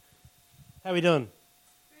How are we doing?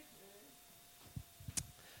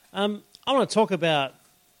 I want to talk about...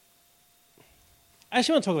 I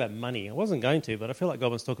actually want to talk about money. I wasn't going to, but I feel like God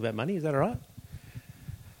wants to talk about money. Is that all right?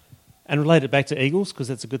 And relate it back to Eagles, because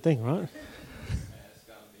that's a good thing, right?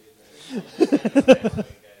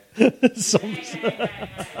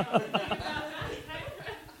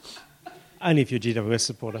 Only if you're a GWS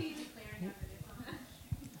supporter.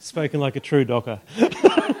 Spoken like a true Docker.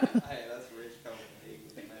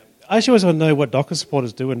 I actually always want to know what Docker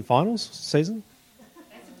supporters do in finals season.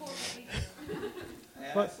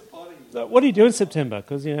 What do you do in September?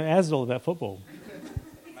 Because, ours is all about football.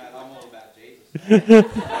 Mate, I'm all about Jesus.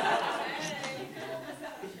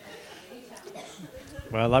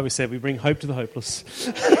 Well, like we said, we bring hope to the hopeless.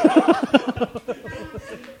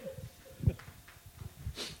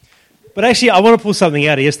 But actually, I want to pull something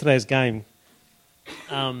out of yesterday's game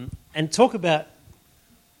and talk about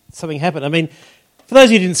something happened. I mean, for those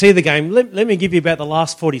of you who didn't see the game, let me give you about the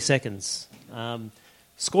last 40 seconds.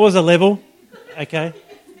 Scores are level, okay?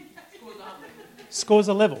 Scores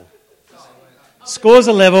are level. Scores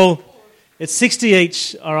are level. It's 60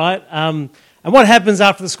 each, all right? And what happens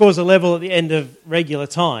after the scores are level at the end of regular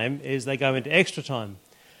time is they go into extra time.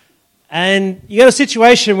 And you got a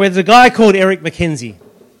situation where there's a guy called Eric McKenzie,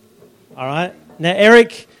 all right? Now,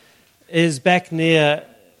 Eric is back near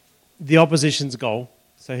the opposition's goal.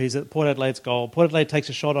 So he's at Port Adelaide's goal. Port Adelaide takes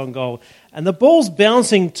a shot on goal. And the ball's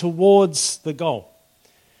bouncing towards the goal.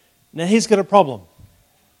 Now, he's got a problem.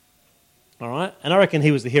 All right? And I reckon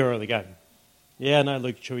he was the hero of the game. Yeah, I know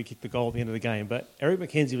Luke Chewy kicked the goal at the end of the game, but Eric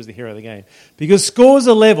McKenzie was the hero of the game. Because scores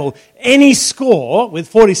are level. Any score with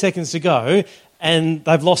 40 seconds to go, and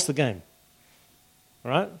they've lost the game.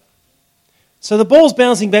 All right? So the ball's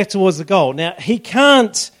bouncing back towards the goal. Now, he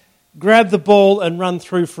can't grab the ball and run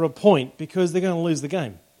through for a point because they're going to lose the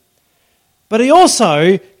game. But he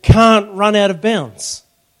also can't run out of bounds.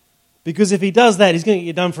 Because if he does that, he's going to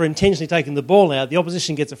get done for intentionally taking the ball out. The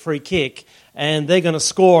opposition gets a free kick, and they're going to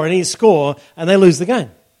score, and he score, and they lose the game.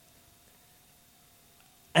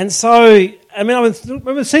 And so, I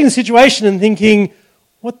remember seeing the situation and thinking,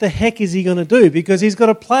 what the heck is he going to do? Because he's got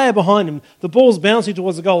a player behind him. The ball's bouncing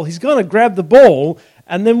towards the goal. He's going to grab the ball,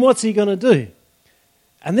 and then what's he going to do?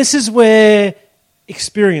 And this is where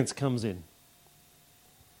experience comes in.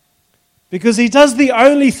 Because he does the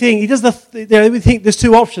only thing, we think there's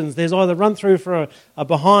two options. There's either run through for a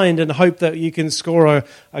behind and hope that you can score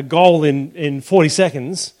a goal in 40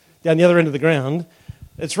 seconds down the other end of the ground.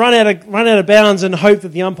 It's run out of bounds and hope that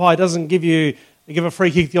the umpire doesn't give a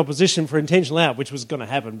free kick to the opposition for intentional out, which was going to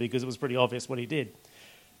happen because it was pretty obvious what he did.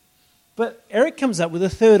 But Eric comes up with a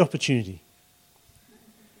third opportunity.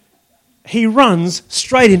 He runs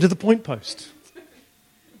straight into the point post.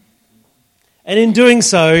 And in doing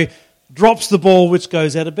so, drops the ball which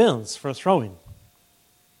goes out of bounds for a throw-in.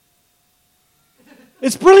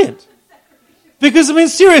 It's brilliant. Because,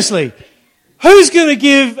 seriously, who's going to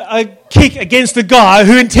give a kick against a guy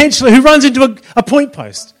who runs into a point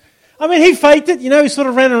post? He faked it, he sort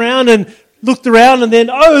of ran around and looked around and then,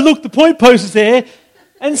 the point post is there,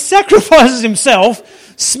 and sacrifices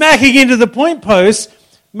himself, smacking into the point post,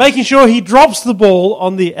 making sure he drops the ball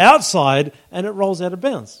on the outside and it rolls out of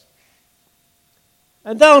bounds.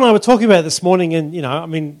 And Dale and I were talking about it this morning and,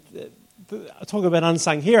 talking about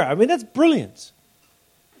unsung hero. That's brilliant.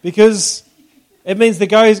 Because it means the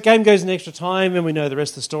game goes in extra time and we know the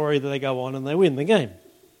rest of the story, that they go on and they win the game.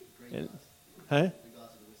 Hey?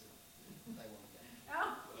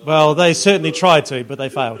 Well, they certainly tried to, but they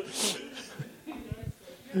failed.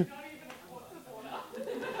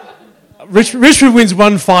 Richmond wins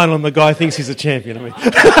one final and the guy thinks he's a champion.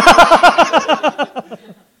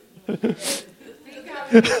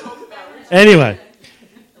 Anyway,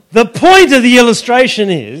 the point of the illustration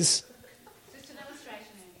is...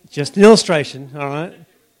 Just an illustration, all right?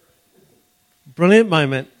 Brilliant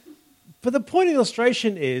moment. But the point of the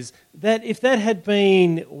illustration is that if that had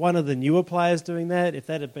been one of the newer players doing that, if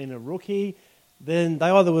that had been a rookie, then they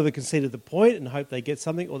either would have conceded the point and hoped they get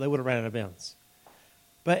something, or they would have ran out of bounds.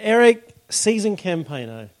 But Eric, seasoned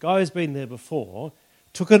campaigner, guy who's been there before,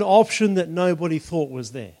 took an option that nobody thought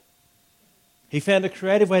was there. He found a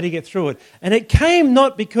creative way to get through it. And it came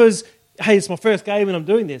not because, hey, it's my first game and I'm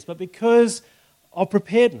doing this, but because of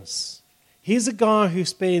preparedness. Here's a guy who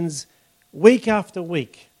spends week after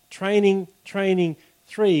week training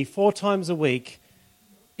 3-4 times a week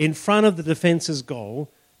in front of the defence's goal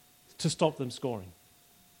to stop them scoring.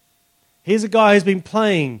 Here's a guy who's been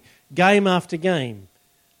playing game after game,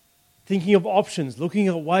 thinking of options, looking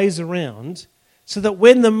at ways around, so that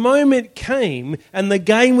when the moment came and the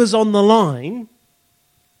game was on the line,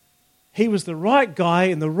 He was the right guy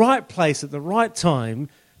in the right place at the right time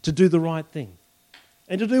to do the right thing.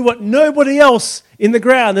 And to do what nobody else in the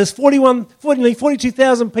ground, there's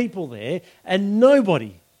 42,000 people there, and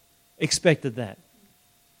nobody expected that.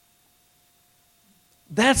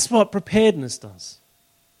 That's what preparedness does.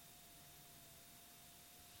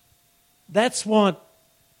 That's what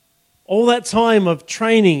all that time of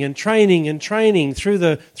training and training and training through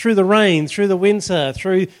the rain, through the winter,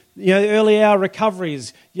 through early hour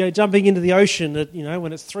recoveries, jumping into the ocean at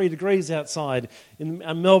when it's 3 degrees outside in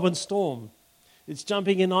a Melbourne storm. It's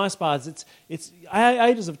jumping in ice baths. It's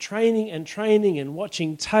ages of training and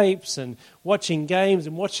watching tapes and watching games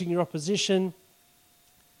and watching your opposition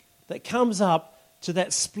that comes up to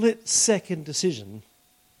that split-second decision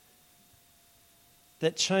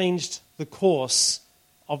that changed the course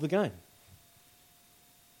of the game.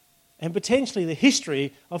 And potentially the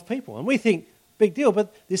history of people. And we think, big deal,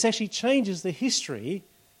 but this actually changes the history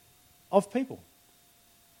of people.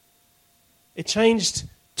 It changed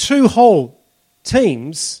 2 whole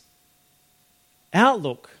teams'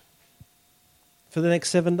 outlook for the next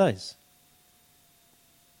 7 days.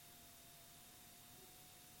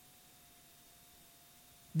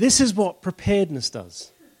 This is what preparedness does.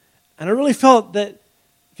 And I really felt that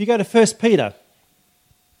if you go to 1 Peter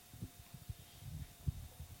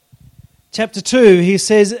chapter 2, he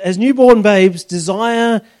says, as newborn babes,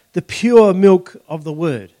 desire the pure milk of the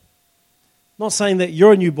word. Not saying that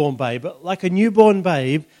you're a newborn babe, but like a newborn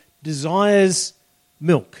babe desires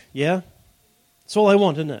milk, yeah? That's all they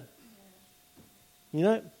want, isn't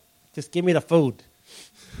it? Just give me the food.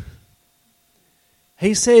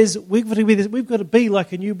 He says we've got to be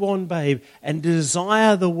like a newborn babe and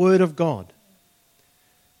desire the word of God.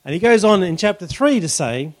 And he goes on in chapter 3 to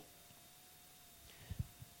say,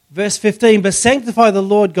 verse 15, but sanctify the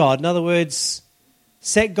Lord God. In other words,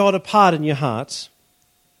 set God apart in your heart.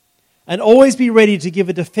 And always be ready to give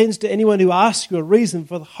a defense to anyone who asks you a reason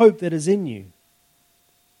for the hope that is in you,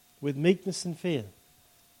 with meekness and fear.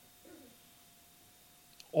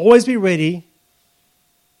 Always be ready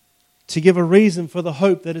to give a reason for the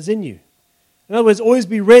hope that is in you. In other words, always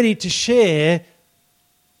be ready to share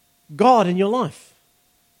God in your life.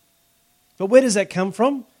 But where does that come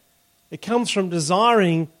from? It comes from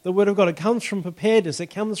desiring the Word of God. It comes from preparedness. It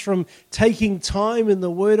comes from taking time in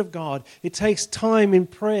the Word of God. It takes time in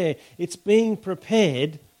prayer. It's being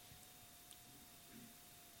prepared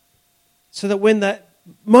so that when that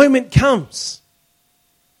moment comes,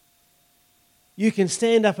 you can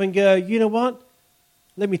stand up and go, you know what?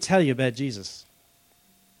 Let me tell you about Jesus.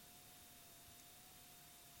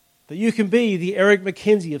 That you can be the Eric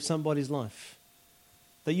McKenzie of somebody's life.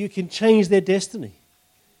 That you can change their destiny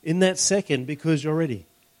in that second because you're ready.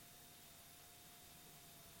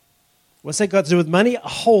 What's that got to do with money? A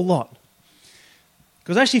whole lot.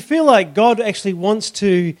 Because I actually feel like God actually wants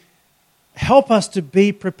to help us to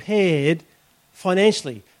be prepared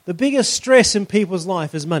financially. The biggest stress in people's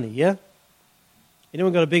life is money, yeah?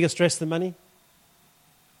 Anyone got a bigger stress than money?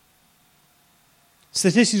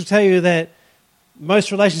 Statistics will tell you that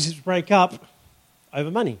most relationships break up over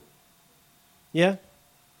money. Yeah?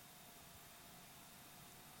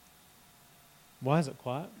 Why is it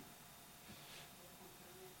quiet?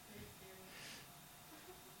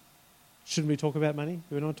 Shouldn't we talk about money?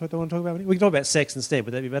 Do we not want to talk about money? We can talk about sex instead.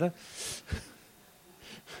 Would that be better?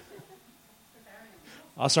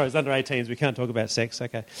 Oh, sorry, it's under 18s. We can't talk about sex.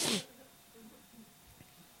 Okay.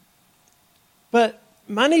 But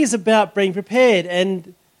money is about being prepared.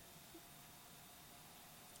 And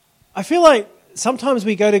I feel like sometimes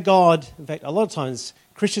we go to God. In fact, a lot of times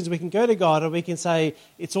Christians, we can go to God and we can say,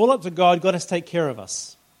 it's all up to God. God has to take care of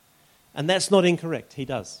us. And that's not incorrect. He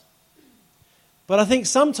does. But I think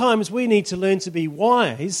sometimes we need to learn to be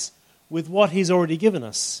wise with what He's already given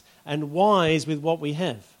us and wise with what we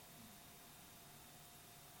have.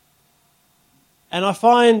 And I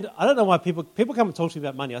find, I don't know why people come and talk to me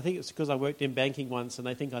about money. I think it's because I worked in banking once and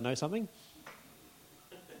they think I know something.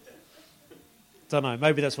 Don't know.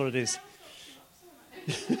 Maybe that's what it is.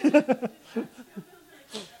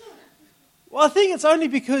 Well, I think it's only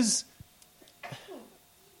because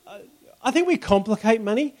I think we complicate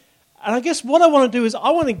money. And I guess what I want to do is I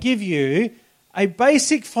want to give you a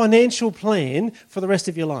basic financial plan for the rest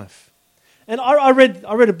of your life. And I read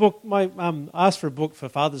a book. I asked for a book for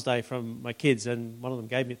Father's Day from my kids, and one of them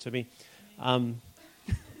gave it to me. And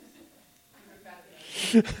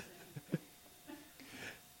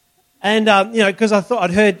because I thought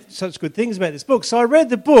I'd heard such good things about this book, so I read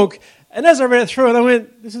the book. And as I read it through, and I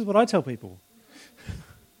went, "This is what I tell people."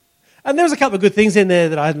 And there was a couple of good things in there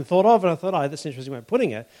that I hadn't thought of, and I thought, "Oh, that's an interesting way of putting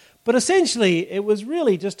it." But essentially, it was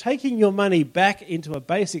really just taking your money back into a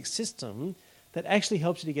basic system that actually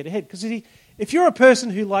helps you to get ahead. Because if you're a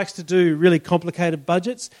person who likes to do really complicated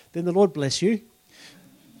budgets, then the Lord bless you.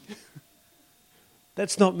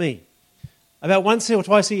 That's not me. About once or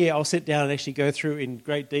twice a year, I'll sit down and actually go through in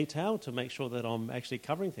great detail to make sure that I'm actually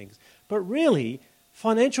covering things. But really,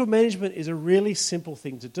 financial management is a really simple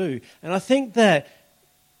thing to do. And I think that,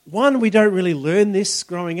 one, we don't really learn this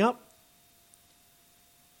growing up.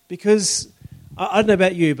 Because, I don't know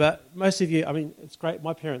about you, but most of you, I mean, it's great.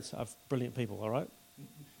 My parents are brilliant people, all right?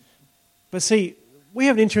 But see, we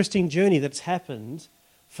have an interesting journey that's happened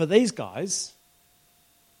for these guys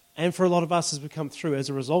and for a lot of us as we come through as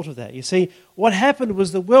a result of that. You see, what happened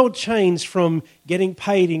was the world changed from getting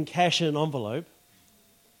paid in cash in an envelope,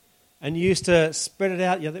 and you used to spread it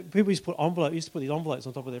out. People used to put these envelopes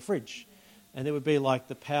on top of their fridge. And there would be like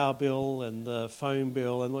the power bill and the phone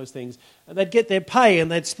bill and those things. And they'd get their pay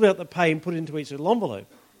and they'd split up the pay and put it into each little envelope.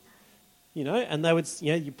 And they would,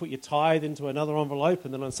 you put your tithe into another envelope,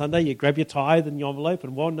 and then on Sunday you grab your tithe in your envelope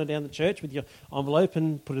and wander down the church with your envelope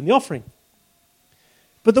and put it in the offering.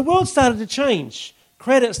 But the world started to change.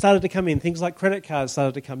 Credit started to come in. Things like credit cards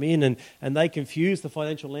started to come in, and they confused the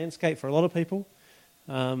financial landscape for a lot of people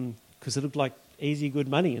because it looked like easy, good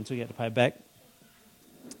money until you had to pay it back.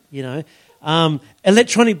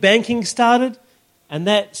 Electronic banking started, and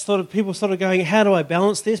that people started going, how do I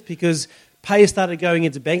balance this? Because pay started going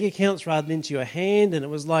into bank accounts rather than into your hand, and it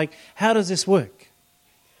was like, how does this work?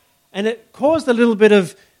 And it caused a little bit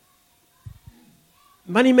of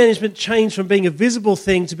money management change from being a visible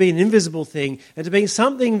thing to being an invisible thing, and to being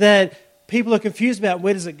something that people are confused about.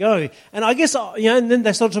 Where does it go? And I guess, and then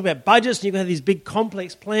they started talking about budgets, and you can have these big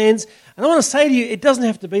complex plans. And I want to say to you, it doesn't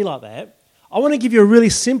have to be like that. I want to give you a really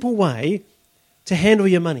simple way to handle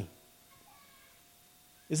your money.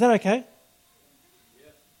 Is that okay? Yeah.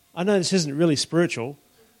 I know this isn't really spiritual,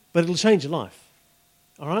 but it'll change your life.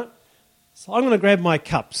 All right? So I'm going to grab my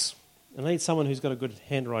cups. And I need someone who's got a good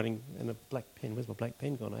handwriting and a black pen. Where's my black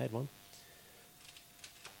pen gone? I had one.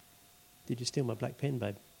 Did you steal my black pen,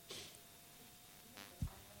 babe?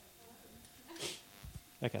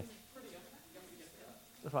 Okay.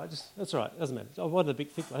 That's all right. It doesn't matter. I wanted a big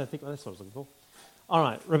thick one. I don't think that's what I was looking for. All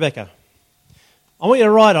right, Rebecca. I want you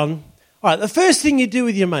to write on. All right, the first thing you do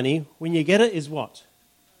with your money when you get it is what?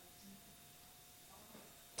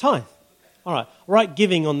 Tithe. All right, write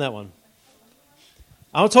giving on that one.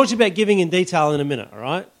 I'll talk to you about giving in detail in a minute, all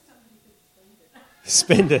right?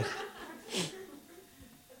 Spend it.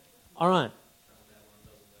 All right.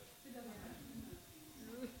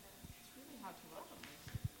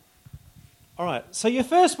 All right, so your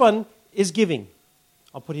first one is giving.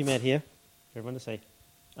 I'll put him out here for everyone to see.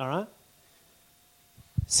 All right?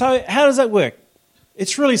 So how does that work?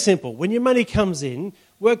 It's really simple. When your money comes in,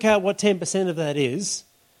 work out what 10% of that is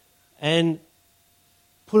and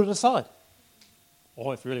put it aside.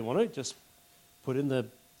 Or if you really want to, just put in the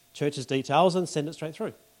church's details and send it straight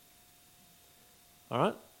through. All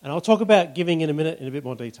right? And I'll talk about giving in a minute in a bit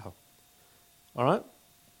more detail. All right?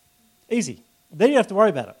 Easy. Then you don't have to worry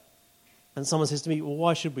about it. And someone says to me, well,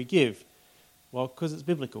 why should we give? Well, because it's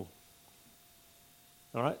biblical.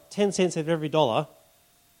 All right? 10 cents of every dollar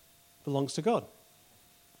belongs to God.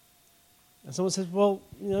 And someone says, well,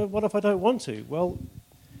 what if I don't want to? Well,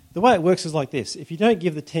 the way it works is like this. If you don't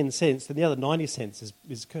give the 10 cents, then the other 90 cents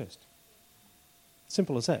is cursed.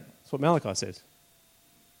 Simple as that. That's what Malachi says.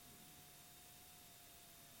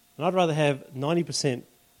 And I'd rather have 90%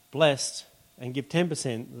 blessed and give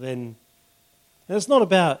 10% than... And it's not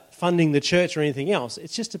about funding the church or anything else.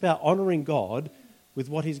 It's just about honouring God with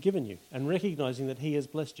what he's given you and recognising that he has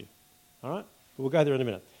blessed you. All right? We'll go there in a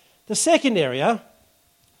minute. The second area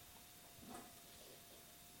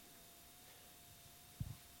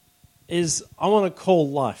is I want to call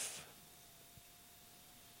life.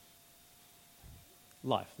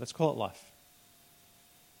 Life. Let's call it life.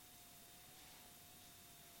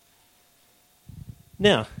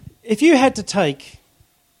 Now, if you had to take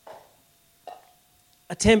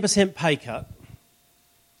a 10% pay cut,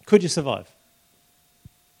 could you survive?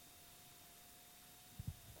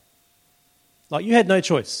 Like, you had no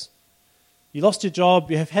choice. You lost your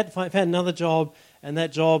job, you have found another job, and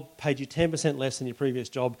that job paid you 10% less than your previous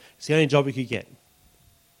job. It's the only job you could get.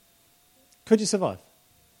 Could you survive?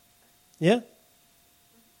 Yeah?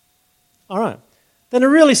 All right. Then a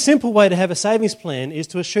really simple way to have a savings plan is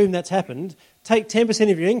to assume that's happened. Take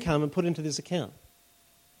 10% of your income and put it into this account.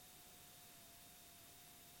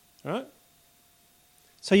 All right?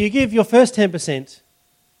 So you give your first 10%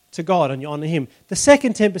 to God and you honour him. The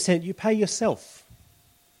second 10% you pay yourself.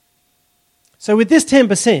 So with this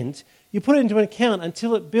 10%, You put it into an account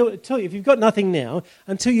until if you've got nothing now,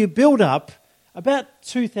 until you build up about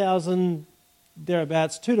 $2,000,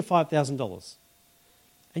 thereabouts, $2,000 to $5,000.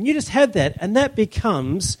 And you just have that, and that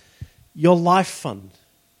becomes your life fund,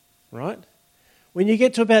 right? When you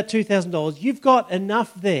get to about $2,000, you've got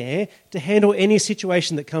enough there to handle any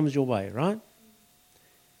situation that comes your way, right?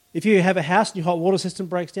 If you have a house and your hot water system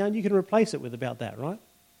breaks down, you can replace it with about that, right?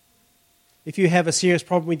 If you have a serious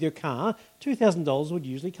problem with your car, $2,000 would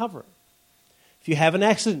usually cover it. If you have an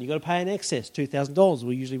accident, you've got to pay an excess. $2,000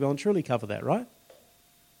 will usually well and truly cover that, right?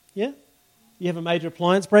 Yeah? You have a major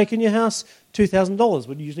appliance break in your house, $2,000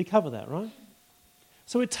 would usually cover that, right?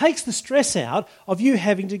 So it takes the stress out of you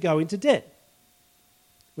having to go into debt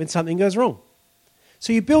when something goes wrong.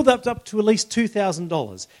 So you build up to at least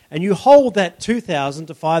 $2,000, and you hold that $2,000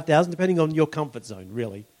 to $5,000, depending on your comfort zone,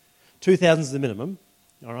 really. $2,000 is the minimum,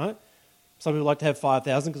 all right? Some people like to have $5,000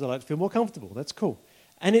 because they like to feel more comfortable. That's cool.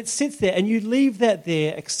 And it sits there, and you leave that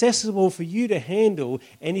there accessible for you to handle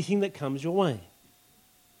anything that comes your way.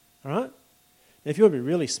 All right? Now, if you want to be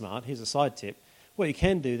really smart, here's a side tip. What you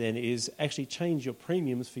can do then is actually change your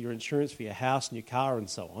premiums for your insurance for your house and your car and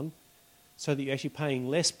so on, so that you're actually paying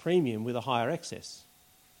less premium with a higher excess.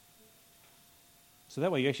 So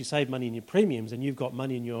that way you actually save money in your premiums, and you've got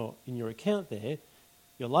money in your account there,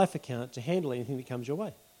 your life account, to handle anything that comes your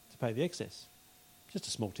way, to pay the excess. Just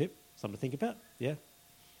a small tip, something to think about, yeah?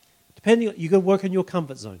 You've got to work on your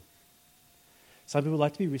comfort zone. Some people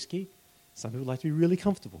like to be risky, some people like to be really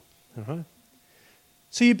comfortable, all right?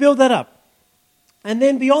 So you build that up. And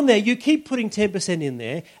then beyond there, you keep putting 10% in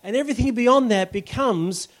there, and everything beyond that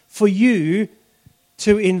becomes for you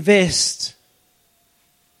to invest.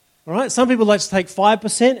 All right? Some people like to take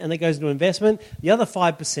 5% and that goes into investment. The other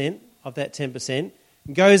 5% of that 10%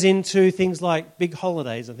 goes into things like big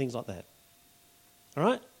holidays and things like that. All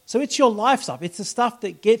right? So it's your life stuff. It's the stuff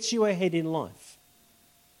that gets you ahead in life.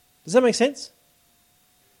 Does that make sense?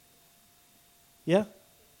 Yeah?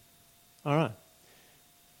 All right.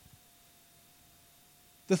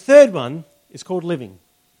 The third one is called living.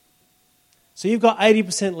 So you've got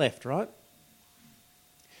 80% left, right?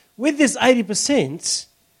 With this 80%,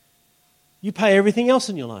 you pay everything else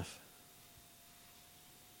in your life.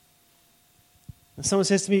 And someone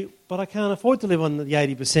says to me, but I can't afford to live on the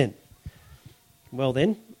 80%. Well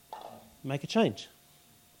then, make a change.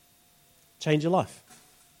 Change your life.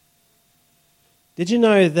 Did you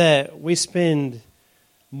know that we spend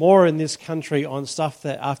more in this country on stuff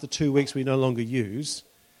that after 2 weeks we no longer use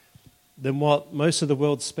than what most of the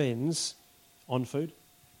world spends on food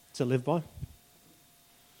to live by?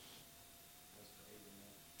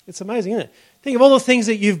 It's amazing, isn't it? Think of all the things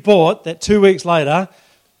that you've bought that 2 weeks later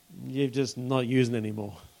you're just not using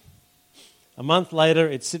anymore. A month later,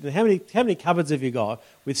 it's sitting there. How many cupboards have you got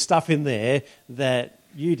with stuff in there that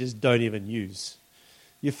you just don't even use?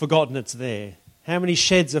 You've forgotten it's there. How many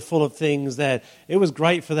sheds are full of things that it was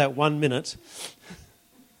great for that 1 minute?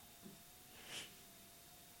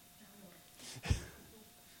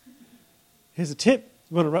 Here's a tip.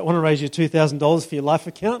 You want to raise your $2,000 for your life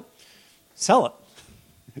account? Sell it.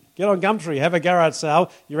 Get on Gumtree, have a garage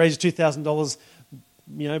sale. You raise your $2,000,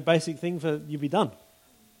 basic thing you'll be done.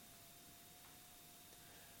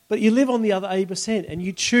 But you live on the other 80%, and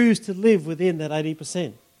you choose to live within that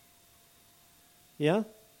 80%. Yeah?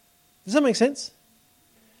 Does that make sense?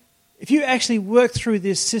 If you actually work through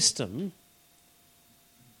this system,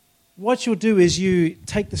 what you'll do is you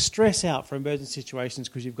take the stress out for emergency situations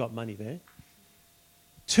because you've got money there.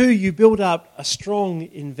 2, you build up a strong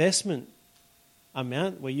investment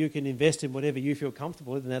amount where you can invest in whatever you feel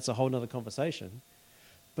comfortable with, and that's a whole other conversation.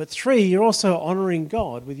 But 3, you're also honouring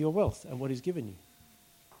God with your wealth and what He's given you.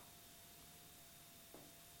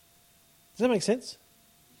 Does that make sense?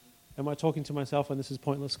 Am I talking to myself when this is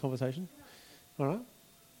pointless conversation? All right.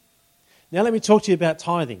 Now let me talk to you about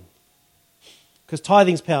tithing, because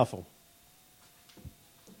tithing's powerful.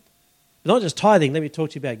 But not just tithing, let me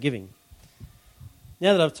talk to you about giving.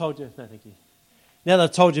 Now that I've told you, no, thank you. Now that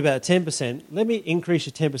I've told you about 10%, let me increase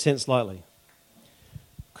your 10% slightly.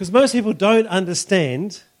 Because most people don't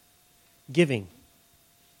understand giving.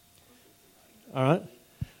 All right?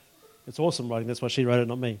 It's awesome writing. That's why she wrote it,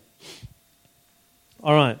 not me.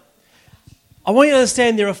 All right. I want you to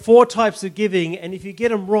understand there are 4 types of giving, and if you get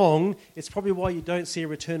them wrong, it's probably why you don't see a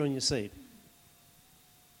return on your seed.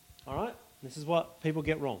 All right? This is what people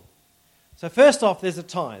get wrong. So first off, there's a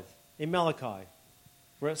tithe in Malachi,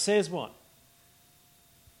 where it says what?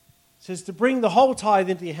 It says to bring the whole tithe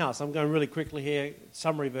into your house. I'm going really quickly here,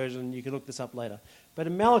 summary version, you can look this up later. But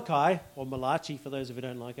in Malachi, or Malachi for those of you who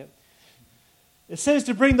don't like it, it says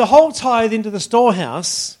to bring the whole tithe into the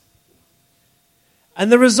storehouse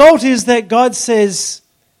And the result is that God says,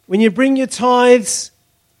 when you bring your tithes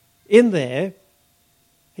in there,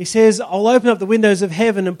 He says, I'll open up the windows of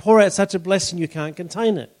heaven and pour out such a blessing you can't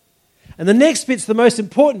contain it. And the next bit's the most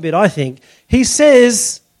important bit, I think. He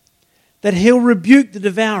says that He'll rebuke the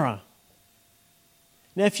devourer.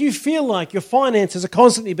 Now, if you feel like your finances are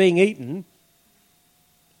constantly being eaten,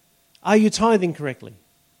 are you tithing correctly?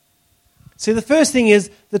 See, the first thing is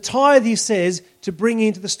the tithe, He says, to bring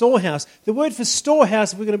into the storehouse. The word for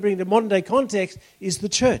storehouse, if we're going to bring it into modern day context, is the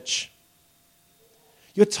church.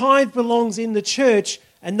 Your tithe belongs in the church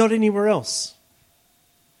and not anywhere else.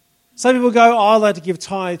 Some people go, I like to give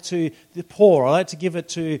tithe to the poor. I like to give it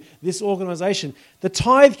to this organisation. The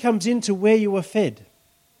tithe comes into where you are fed.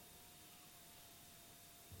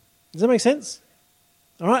 Does that make sense?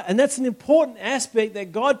 All right, and that's an important aspect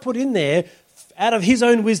that God put in there out of His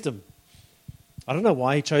own wisdom. I don't know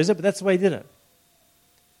why He chose it, but that's the way He did it.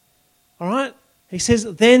 All right? He says,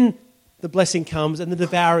 then the blessing comes and the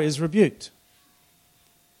devourer is rebuked.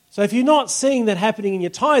 So if you're not seeing that happening in your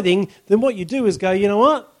tithing, then what you do is go, you know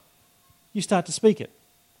what? You start to speak it.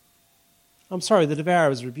 I'm sorry, the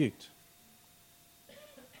devourer is rebuked.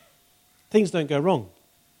 Things don't go wrong.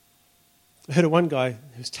 I heard of one guy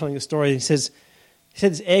who was telling a story. He said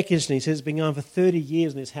this air conditioning, he says, it's been going for 30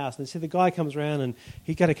 years in his house. And he said the guy comes around and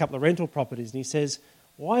he got a couple of rental properties and he says,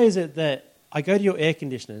 why is it that I go to your air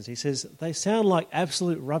conditioners? He says, they sound like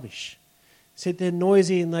absolute rubbish. He said, they're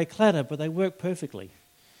noisy and they clatter, but they work perfectly.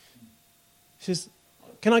 He says,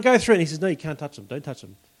 can I go through it? And he says, no, you can't touch them. Don't touch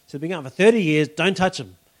them. He said, been going for 30 years, don't touch them.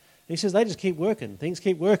 And he says, they just keep working. Things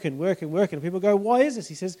keep working. And people go, why is this?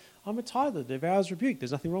 He says, I'm a tither. The devourer's rebuked.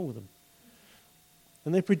 There's nothing wrong with them.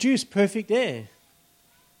 And they produce perfect air.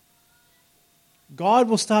 God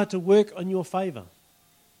will start to work on your favour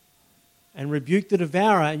and rebuke the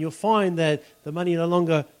devourer, and you'll find that the money no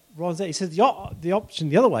longer runs out. He says the option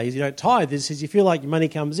the other way is you don't tithe. He says you feel like your money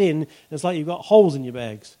comes in, and it's like you've got holes in your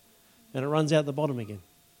bags, and it runs out the bottom again.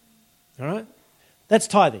 All right? That's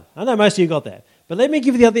tithing. I know most of you got that. But let me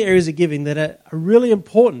give you the other areas of giving that are really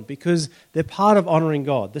important because they're part of honouring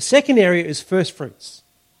God. The second area is first fruits.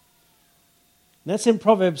 And that's in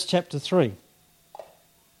Proverbs chapter 3.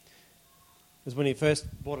 Because when he first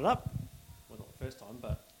brought it up, well, not the first time,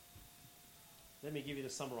 but let me give you the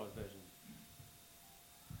summarised version.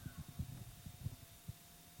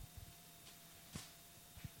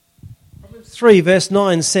 Proverbs 3 verse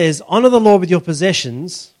 9 says, honour the Lord with your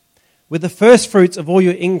possessions, with the first fruits of all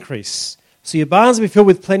your increase. So your barns will be filled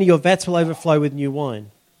with plenty, your vats will overflow with new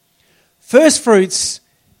wine. First fruits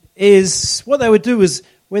is, what they would do is,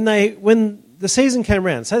 when the season came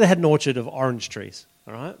around, say they had an orchard of orange trees,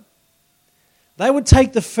 all right? They would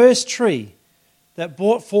take the first tree that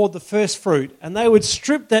brought forward the first fruit, and they would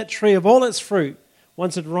strip that tree of all its fruit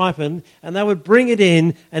once it ripened, and they would bring it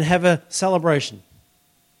in and have a celebration.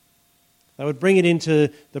 They would bring it into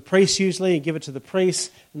the priest usually and give it to the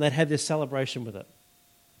priest, and they'd have this celebration with it.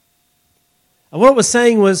 And what it was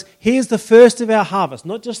saying was, here's the first of our harvest,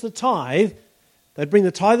 not just the tithe. They'd bring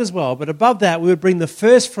the tithe as well, but above that we would bring the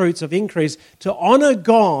first fruits of increase to honour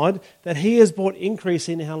God that He has brought increase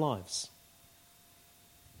in our lives.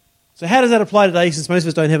 So how does that apply today since most of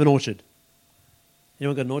us don't have an orchard?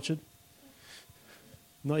 Anyone got an orchard?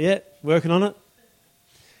 Not yet? Working on it?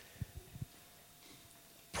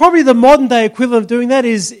 Probably the modern day equivalent of doing that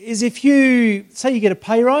is if you, say you get a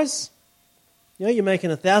pay rise, you know, you're making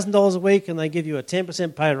 $1,000 a week and they give you a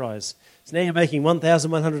 10% pay rise. So now you're making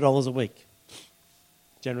 $1,100 a week.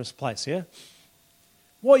 Generous place, yeah?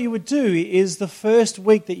 What you would do is the first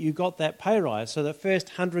week that you got that pay rise, so the first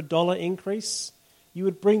 $100 increase, you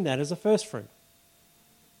would bring that as a first fruit.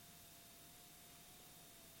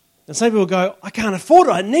 And some people go, I can't afford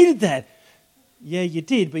it, I needed that. Yeah, you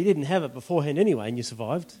did, but you didn't have it beforehand anyway and you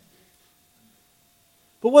survived.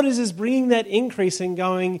 But what is bringing that increase and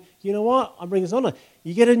going, you know what, I'm bringing this on.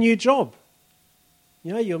 You get a new job.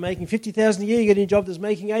 You know, you're making $50,000 a year, you get a new job that's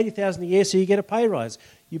making $80,000 a year, so you get a pay rise.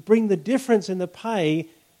 You bring the difference in the pay.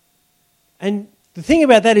 And the thing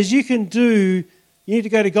about that is you need to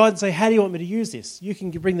go to God and say, how do you want me to use this? You can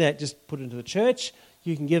bring that, just put it into the church.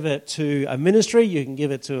 You can give it to a ministry. You can give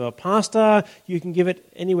it to a pastor. You can give it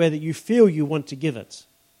anywhere that you feel you want to give it.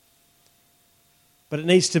 But it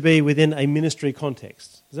needs to be within a ministry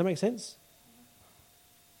context. Does that make sense?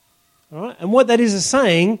 All right. And what that is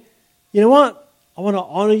saying, you know what? I want to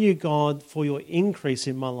honour you, God, for your increase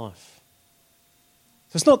in my life.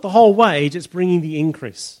 So it's not the whole wage, it's bringing the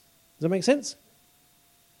increase. Does that make sense?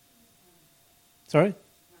 Sorry?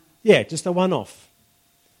 Yeah, just a one-off.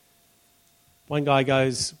 One guy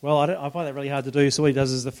goes, well, I find that really hard to do, so what he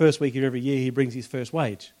does is the first week of every year he brings his first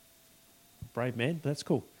wage. brave man, but that's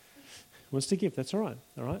cool. Wants to give, that's all right.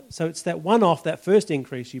 All right. So it's that one-off, that first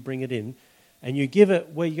increase, you bring it in, and you give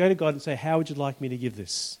it where you go to God and say, how would you like me to give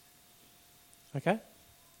this? Okay?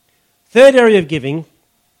 Third area of giving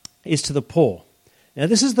is to the poor. Now,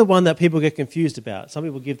 this is the one that people get confused about. Some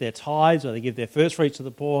people give their tithes or they give their first fruits to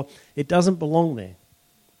the poor. It doesn't belong there.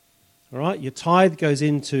 All right? Your tithe goes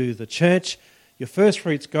into the church. Your first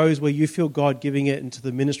fruits goes where you feel God giving it into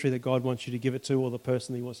the ministry that God wants you to give it to or the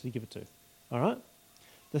person that he wants you to give it to. All right?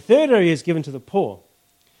 The third area is given to the poor.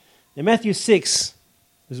 In Matthew 6,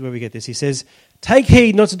 this is where we get this. He says, take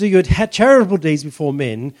heed not to do your charitable deeds before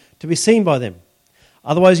men to be seen by them.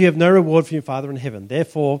 Otherwise you have no reward from your Father in heaven.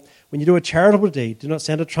 Therefore, when you do a charitable deed, do not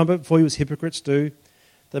sound a trumpet before you as hypocrites do.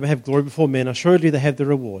 They may have glory before men. Assuredly they have the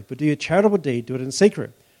reward. But do your charitable deed, do it in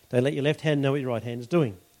secret. Don't let your left hand know what your right hand is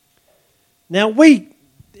doing. Now, we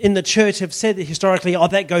in the church have said that historically,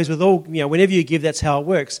 that goes with all, whenever you give, that's how it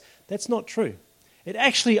works. That's not true. It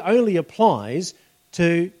actually only applies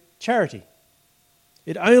to charity.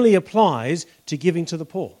 It only applies to giving to the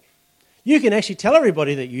poor. You can actually tell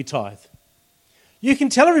everybody that you tithe. You can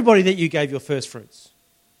tell everybody that you gave your first fruits.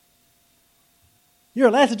 You're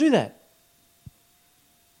allowed to do that.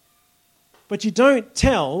 But you don't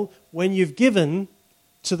tell when you've given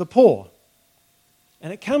to the poor.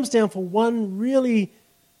 And it comes down for one really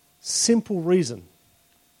simple reason.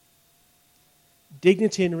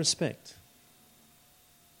 Dignity and respect.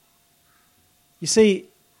 You see,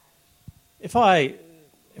 if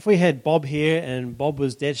we had Bob here and Bob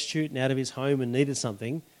was destitute and out of his home and needed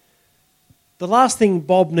something, the last thing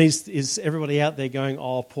Bob needs is everybody out there going,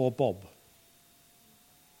 oh, poor Bob.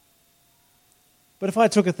 But if I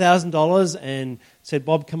took $1,000 and said,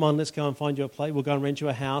 Bob, come on, let's go and find you a place. We'll go and rent you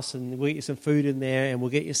a house and we'll get you some food in there and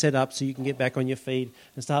we'll get you set up so you can get back on your feet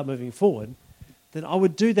and start moving forward, then I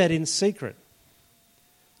would do that in secret.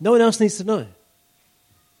 No one else needs to know.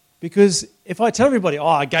 Because if I tell everybody,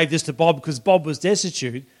 I gave this to Bob because Bob was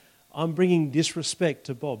destitute, I'm bringing disrespect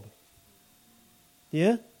to Bob.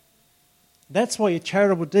 Yeah? That's why your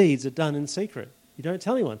charitable deeds are done in secret. You don't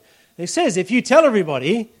tell anyone. And it says if you tell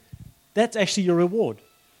everybody, that's actually your reward.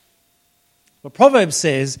 But Proverbs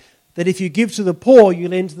says that if you give to the poor, you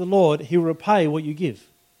lend to the Lord, he will repay what you give.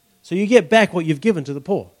 So you get back what you've given to the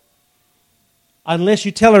poor. Unless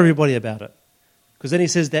you tell everybody about it. Because then he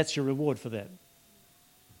says that's your reward for that.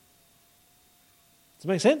 Does it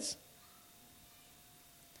make sense?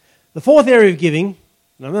 The fourth area of giving,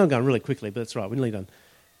 and I know I'm going really quickly, but that's right, we're nearly done,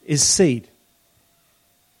 is seed.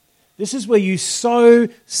 This is where you sow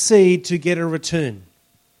seed to get a return.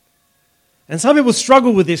 And some people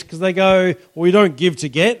struggle with this because they go, well, you don't give to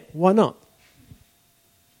get. Why not?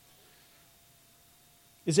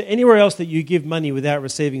 Is there anywhere else that you give money without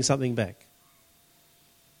receiving something back?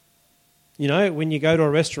 When you go to a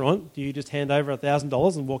restaurant, do you just hand over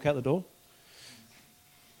 $1,000 and walk out the door?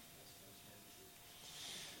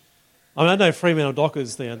 I know Fremantle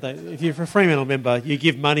Dockers, if you're a Fremantle member, you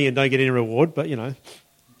give money and don't get any reward, but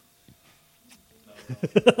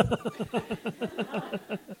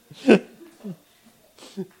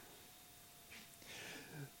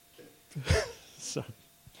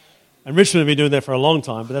And Richmond have been doing that for a long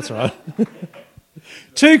time, but that's all right.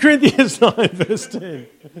 2 Corinthians 9, verse 10.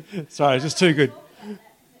 Sorry, it's just too good.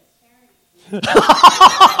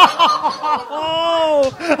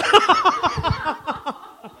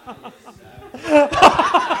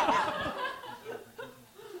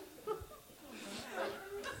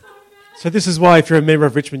 So this is why if you're a member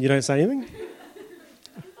of Richmond, you don't say anything?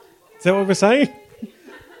 Is that what we're saying?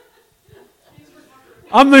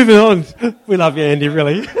 I'm moving on. We love you, Andy,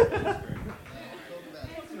 really.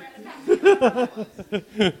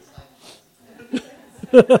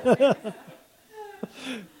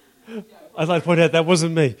 I'd like to point out that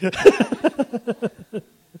wasn't me.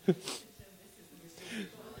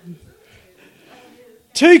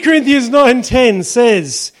 2 Corinthians 9:10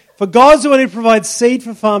 says, for God's the one who provides seed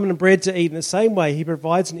for farming and bread to eat. In the same way, he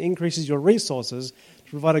provides and increases your resources to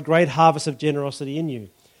provide a great harvest of generosity in you. In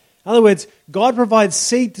other words, God provides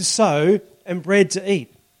seed to sow and bread to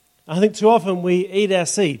eat. I think too often we eat our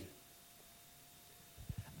seed.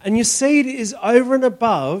 And your seed is over and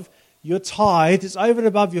above your tithe, it's over and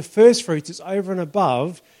above your first fruits, it's over and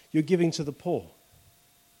above your giving to the poor.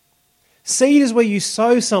 Seed is where you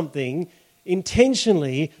sow something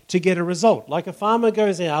intentionally to get a result. Like a farmer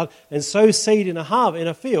goes out and sows seed in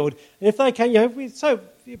a field, and if they can, we sow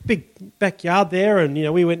a big backyard there, and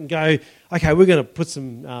we went and go, okay, we're going to put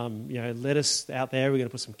some lettuce out there, we're going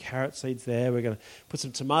to put some carrot seeds there, we're going to put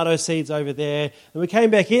some tomato seeds over there, and we came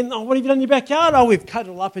back in, what have you done in your backyard? We've cut it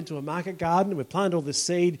all up into a market garden, and we've planted all this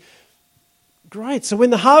seed. Great. So when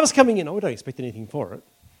the harvest coming in, we don't expect anything for it.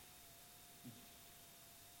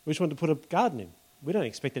 We just want to put a garden in. We don't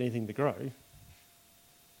expect anything to grow.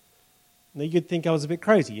 Now you'd think I was a bit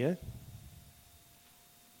crazy, yeah?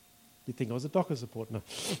 You'd think I was a Docker supporter. No.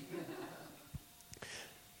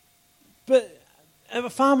 But a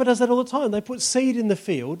farmer does that all the time. They put seed in the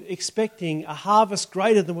field expecting a harvest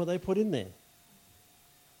greater than what they put in there.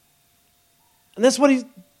 And this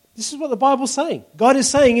is what the Bible's saying. God is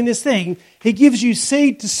saying in this thing, He gives you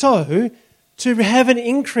seed to sow to have an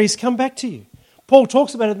increase come back to you. Paul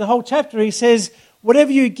talks about it in the whole chapter. He says,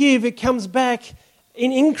 whatever you give, it comes back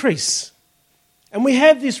in increase. And we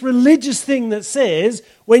have this religious thing that says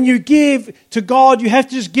when you give to God, you have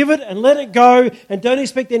to just give it and let it go and don't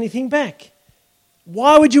expect anything back.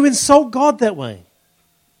 Why would you insult God that way?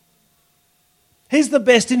 He's the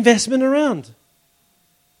best investment around.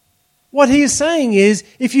 What He is saying is,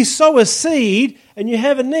 if you sow a seed and you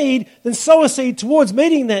have a need, then sow a seed towards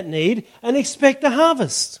meeting that need and expect a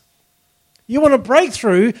harvest. You want a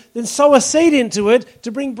breakthrough, then sow a seed into it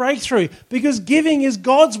to bring breakthrough, because giving is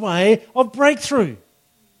God's way of breakthrough.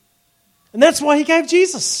 And that's why He gave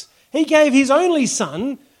Jesus. He gave His only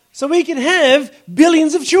Son so we could have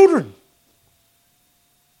billions of children.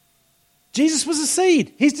 Jesus was a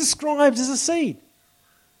seed. He's described as a seed.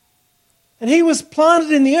 And He was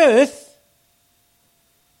planted in the earth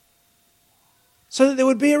so that there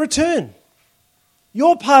would be a return.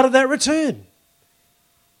 You're part of that return.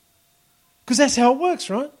 Because that's how it works,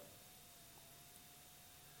 right?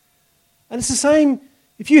 And it's the same,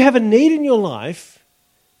 if you have a need in your life,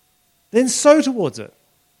 then sow towards it.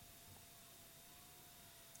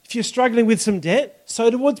 If you're struggling with some debt, sow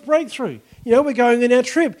towards breakthrough. We're going on our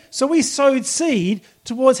trip, so we sowed seed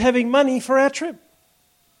towards having money for our trip.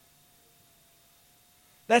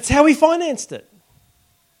 That's how we financed it.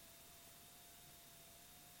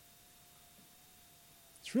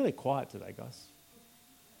 It's really quiet today, guys.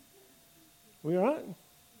 We all right?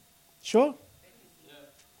 Sure? Yeah.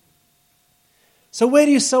 So where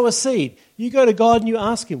do you sow a seed? You go to God and you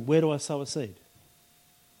ask Him, where do I sow a seed?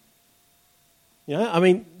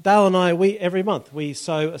 Dale and I, every month, we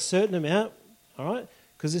sow a certain amount, all right?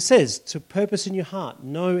 Because it says, to purpose in your heart,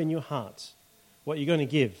 know in your heart what you're going to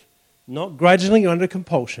give. Not grudgingly or under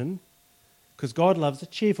compulsion, because God loves a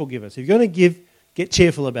cheerful giver. So if you're going to give, get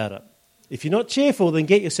cheerful about it. If you're not cheerful, then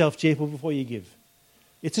get yourself cheerful before you give.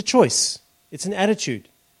 It's a choice. It's an attitude.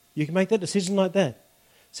 You can make that decision like that. It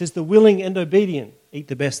says the willing and obedient eat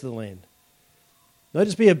the best of the land. Not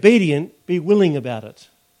just be obedient, be willing about it.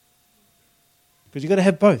 Because you've got to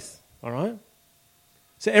have both, all right?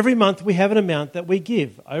 So every month we have an amount that we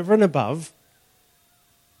give over and above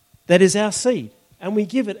that is our seed. And we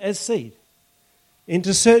give it as seed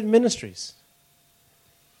into certain ministries.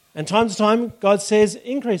 And time to time, God says,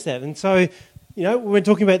 increase that. And so, when we're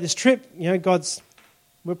talking about this trip,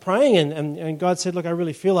 we're praying and God said, look, I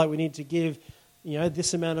really feel like we need to give,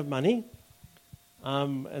 this amount of money.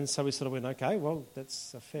 And so we sort of went, okay, well,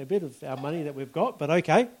 that's a fair bit of our money that we've got, but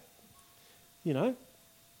okay.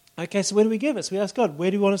 Okay, so where do we give it? So we asked God,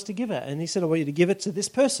 where do you want us to give it? And He said, I want you to give it to this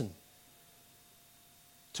person,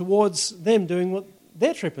 towards them doing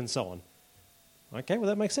their trip and so on. Okay, well,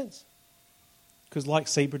 that makes sense. Because like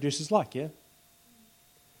seed produces like, yeah?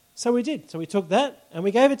 So we did. So we took that and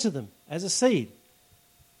we gave it to them as a seed.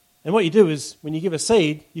 And what you do is, when you give a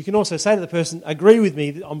seed, you can also say to the person, agree with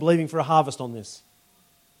me that I'm believing for a harvest on this.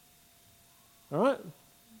 All right?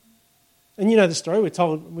 And you know the story we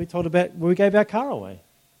told about when we gave our car away.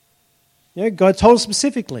 God told us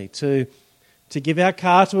specifically to give our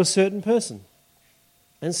car to a certain person.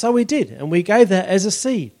 And so we did, and we gave that as a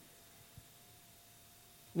seed.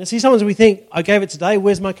 Now, see, sometimes we think, I gave it today,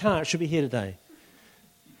 where's my car? It should be here today.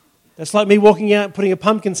 That's like me walking out, putting a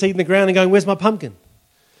pumpkin seed in the ground and going, where's my pumpkin?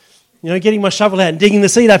 Getting my shovel out and digging the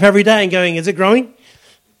seed up every day and going, is it growing?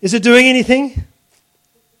 Is it doing anything?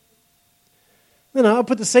 No, I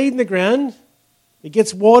put the seed in the ground, it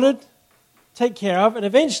gets watered, take care of, and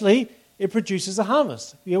eventually it produces a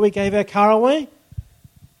harvest. We gave our car away.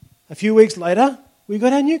 A few weeks later, we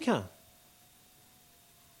got our new car.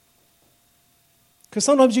 Because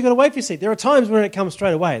sometimes you've got to wait for your seed. There are times when it comes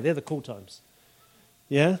straight away. They're the cool times.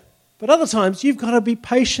 Yeah? But other times, you've got to be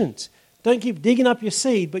patient. Don't keep digging up your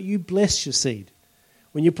seed, but you bless your seed.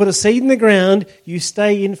 When you put a seed in the ground, you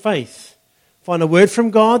stay in faith. Find a word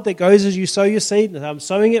from God that goes as you sow your seed. I'm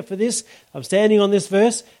sowing it for this. I'm standing on this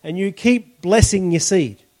verse. And you keep blessing your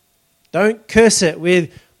seed. Don't curse it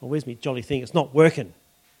with, where's my jolly thing? It's not working.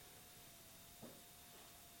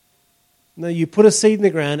 No, you put a seed in the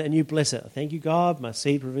ground and you bless it. Thank you, God. My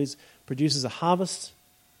seed produces a harvest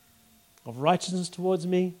of righteousness towards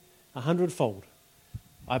me. 100-fold.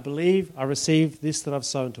 I believe I receive this that I've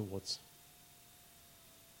sown towards.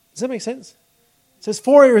 Does that make sense? It says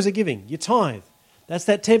 4 areas of giving. Your tithe, that's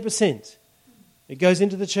that 10%. It goes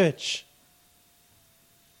into the church.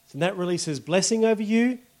 And that releases blessing over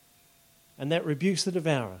you, and that rebukes the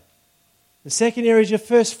devourer. The second area is your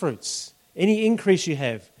first fruits. Any increase you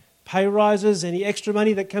have, pay rises, any extra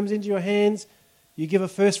money that comes into your hands, you give a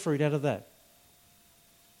first fruit out of that.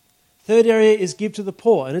 Third area is give to the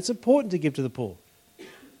poor, and it's important to give to the poor.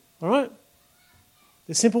 All right?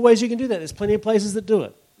 There's simple ways you can do that. There's plenty of places that do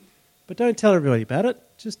it. But don't tell everybody about it.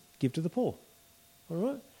 Just give to the poor. All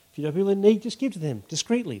right? If you know people in need, just give to them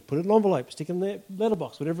discreetly. Put it in an envelope, stick it in their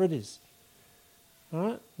letterbox, whatever it is. All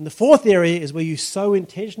right? And the fourth area is where you sow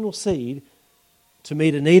intentional seed to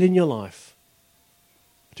meet a need in your life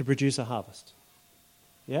to produce a harvest.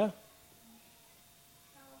 Yeah?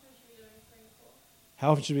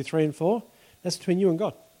 How often should we do 3 and 4? That's between you and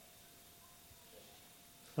God.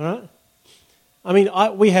 All right? I mean,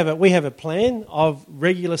 we have a plan of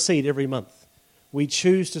regular seed every month. We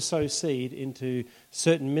choose to sow seed into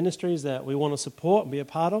certain ministries that we want to support and be a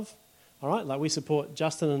part of. All right? Like we support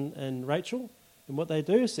Justin and Rachel in what they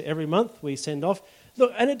do. So every month we send off.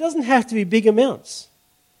 Look, and it doesn't have to be big amounts.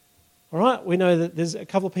 All right? We know that there's a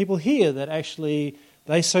couple of people here that actually,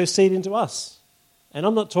 they sow seed into us. And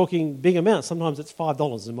I'm not talking big amounts. Sometimes it's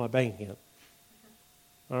 $5 in my bank account.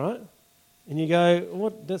 All right? And you go,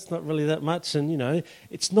 what? That's not really that much. And, you know,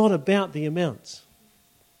 it's not about the amounts.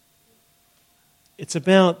 It's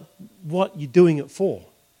about what you're doing it for.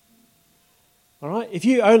 All right? If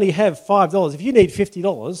you only have $5, if you need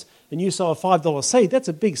 $50 and you sow a $5 seed, that's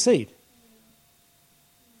a big seed.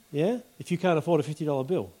 Yeah? If you can't afford a $50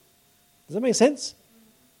 bill. Does that make sense?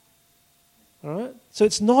 All right? So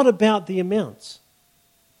it's not about the amounts.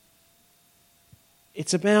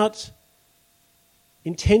 It's about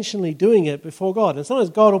intentionally doing it before God. And sometimes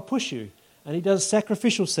God will push you, and He does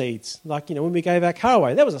sacrificial seeds. Like, you know, when we gave our car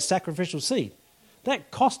away, that was a sacrificial seed. That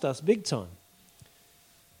cost us big time.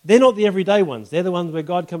 They're not the everyday ones. They're the ones where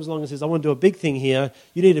God comes along and says, I want to do a big thing here.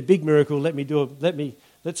 You need a big miracle.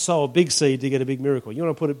 Let's sow a big seed to get a big miracle. You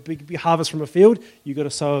want to put a big harvest from a field, you've got to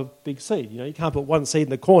sow a big seed. You know, you can't put one seed in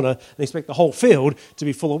the corner and expect the whole field to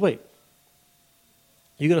be full of wheat.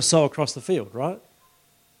 You've got to sow across the field, right?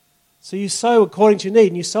 So you sow according to your need,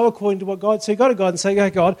 and you sow according to what God. So you go to God and say, "Okay,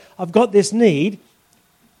 God, I've got this need.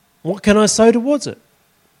 What can I sow towards it?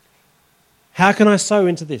 How can I sow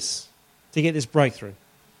into this to get this breakthrough?"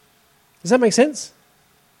 Does that make sense?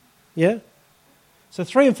 Yeah? So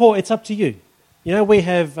 3 and 4, it's up to you. You know, we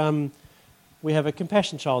have a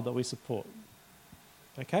compassion child that we support.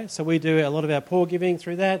 Okay? So we do a lot of our poor giving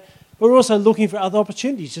through that. But we're also looking for other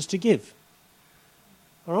opportunities just to give.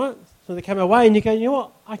 All right? So they come our way and you go, you know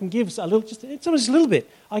what? I can give a little, it's almost a little bit.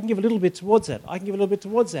 I can give a little bit towards that. I can give a little bit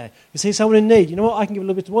towards that. You see someone in need, you know what? I can give a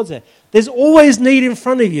little bit towards that. There's always need in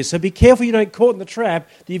front of you, so be careful you don't get caught in the trap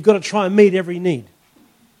that you've got to try and meet every need.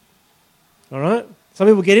 All right? Some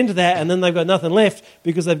people get into that and then they've got nothing left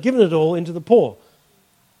because they've given it all into the poor.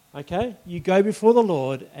 Okay? You go before the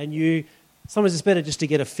Lord and sometimes it's better just to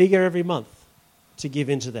get a figure every month to give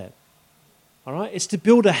into that. All right? It's to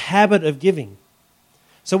build a habit of giving.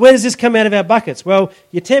 So where does this come out of our buckets? Well,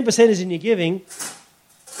 your 10% is in your giving.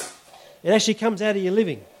 It actually comes out of your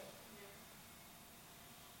living.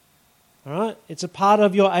 All right? It's a part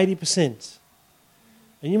of your 80%.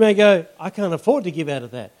 And you may go, I can't afford to give out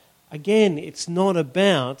of that. Again, it's not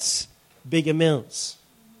about big amounts.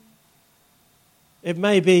 It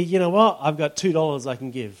may be, you know what, I've got $2 I can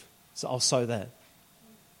give, so I'll sow that.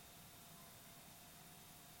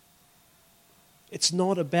 It's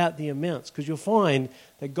not about the amounts, because you'll find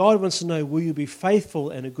that God wants to know, will you be faithful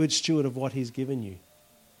and a good steward of what He's given you?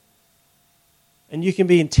 And you can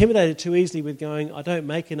be intimidated too easily with going, I don't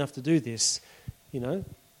make enough to do this, you know.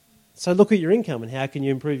 So look at your income and how can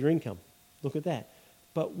you improve your income? Look at that.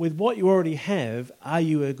 But with what you already have, are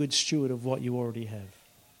you a good steward of what you already have?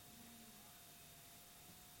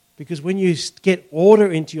 Because when you get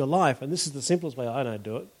order into your life, and this is the simplest way I know to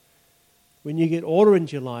do it, when you get order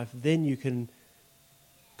into your life, then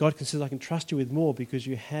God can say, I can trust you with more because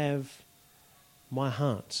you have my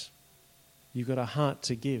heart. You've got a heart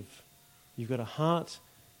to give. You've got a heart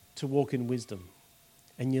to walk in wisdom.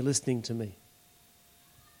 And you're listening to me.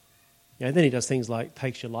 You know, then He does things like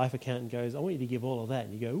takes your life account and goes, I want you to give all of that.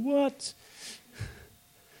 And you go, what?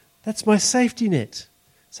 That's my safety net.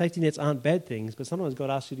 Safety nets aren't bad things, but sometimes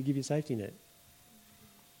God asks you to give your safety net.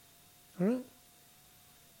 All right?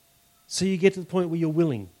 So you get to the point where you're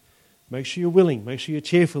willing. Make sure you're willing. Make sure you're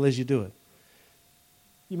cheerful as you do it.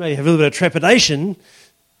 You may have a little bit of trepidation,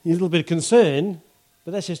 a little bit of concern, but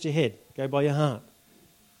But that's just your head. Go by your heart.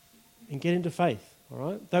 And get into faith, all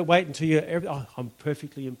right? Don't wait until I'm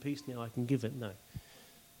perfectly in peace now, I can give it. No.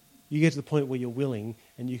 You get to the point where you're willing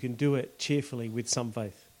and you can do it cheerfully with some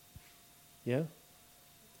faith. Yeah?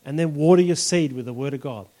 And then water your seed with the Word of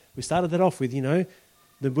God. We started that off with, the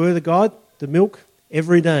Word of God, the milk,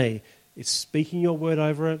 every day. It's speaking your word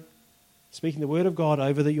over it, speaking the Word of God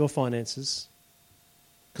over your finances.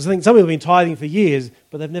 Because I think some people have been tithing for years,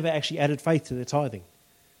 but they've never actually added faith to their tithing.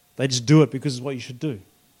 They just do it because it's what you should do.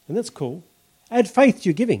 And that's cool. Add faith to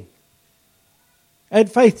your giving.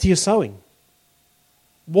 Add faith to your sowing.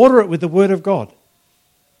 Water it with the Word of God.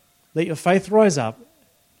 Let your faith rise up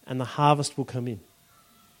and the harvest will come in.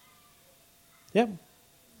 Yep.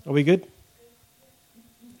 Are we good?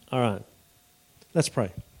 All right. Let's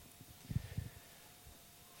pray.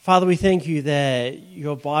 Father, we thank you that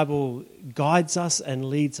your Bible guides us and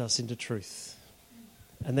leads us into truth,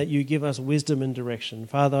 and that you give us wisdom and direction.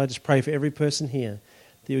 Father, I just pray for every person here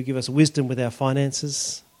that you give us wisdom with our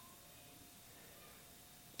finances,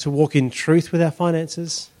 to walk in truth with our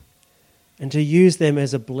finances, and to use them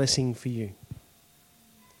as a blessing for you.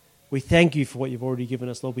 We thank you for what you've already given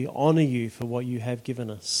us, Lord. We honour you for what you have given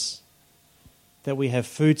us, that we have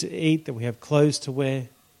food to eat, that we have clothes to wear,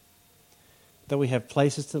 that we have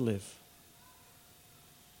places to live,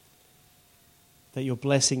 that your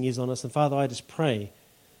blessing is on us. And Father, I just pray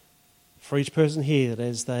for each person here that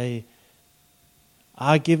as they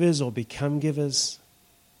are givers or become givers,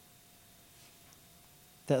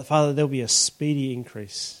 that, Father, there'll be a speedy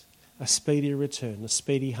increase, a speedy return, a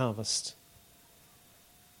speedy harvest,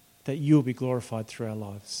 that you will be glorified through our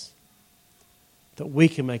lives, that we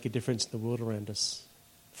can make a difference in the world around us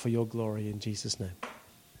for your glory in Jesus' name.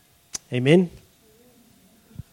 Amen.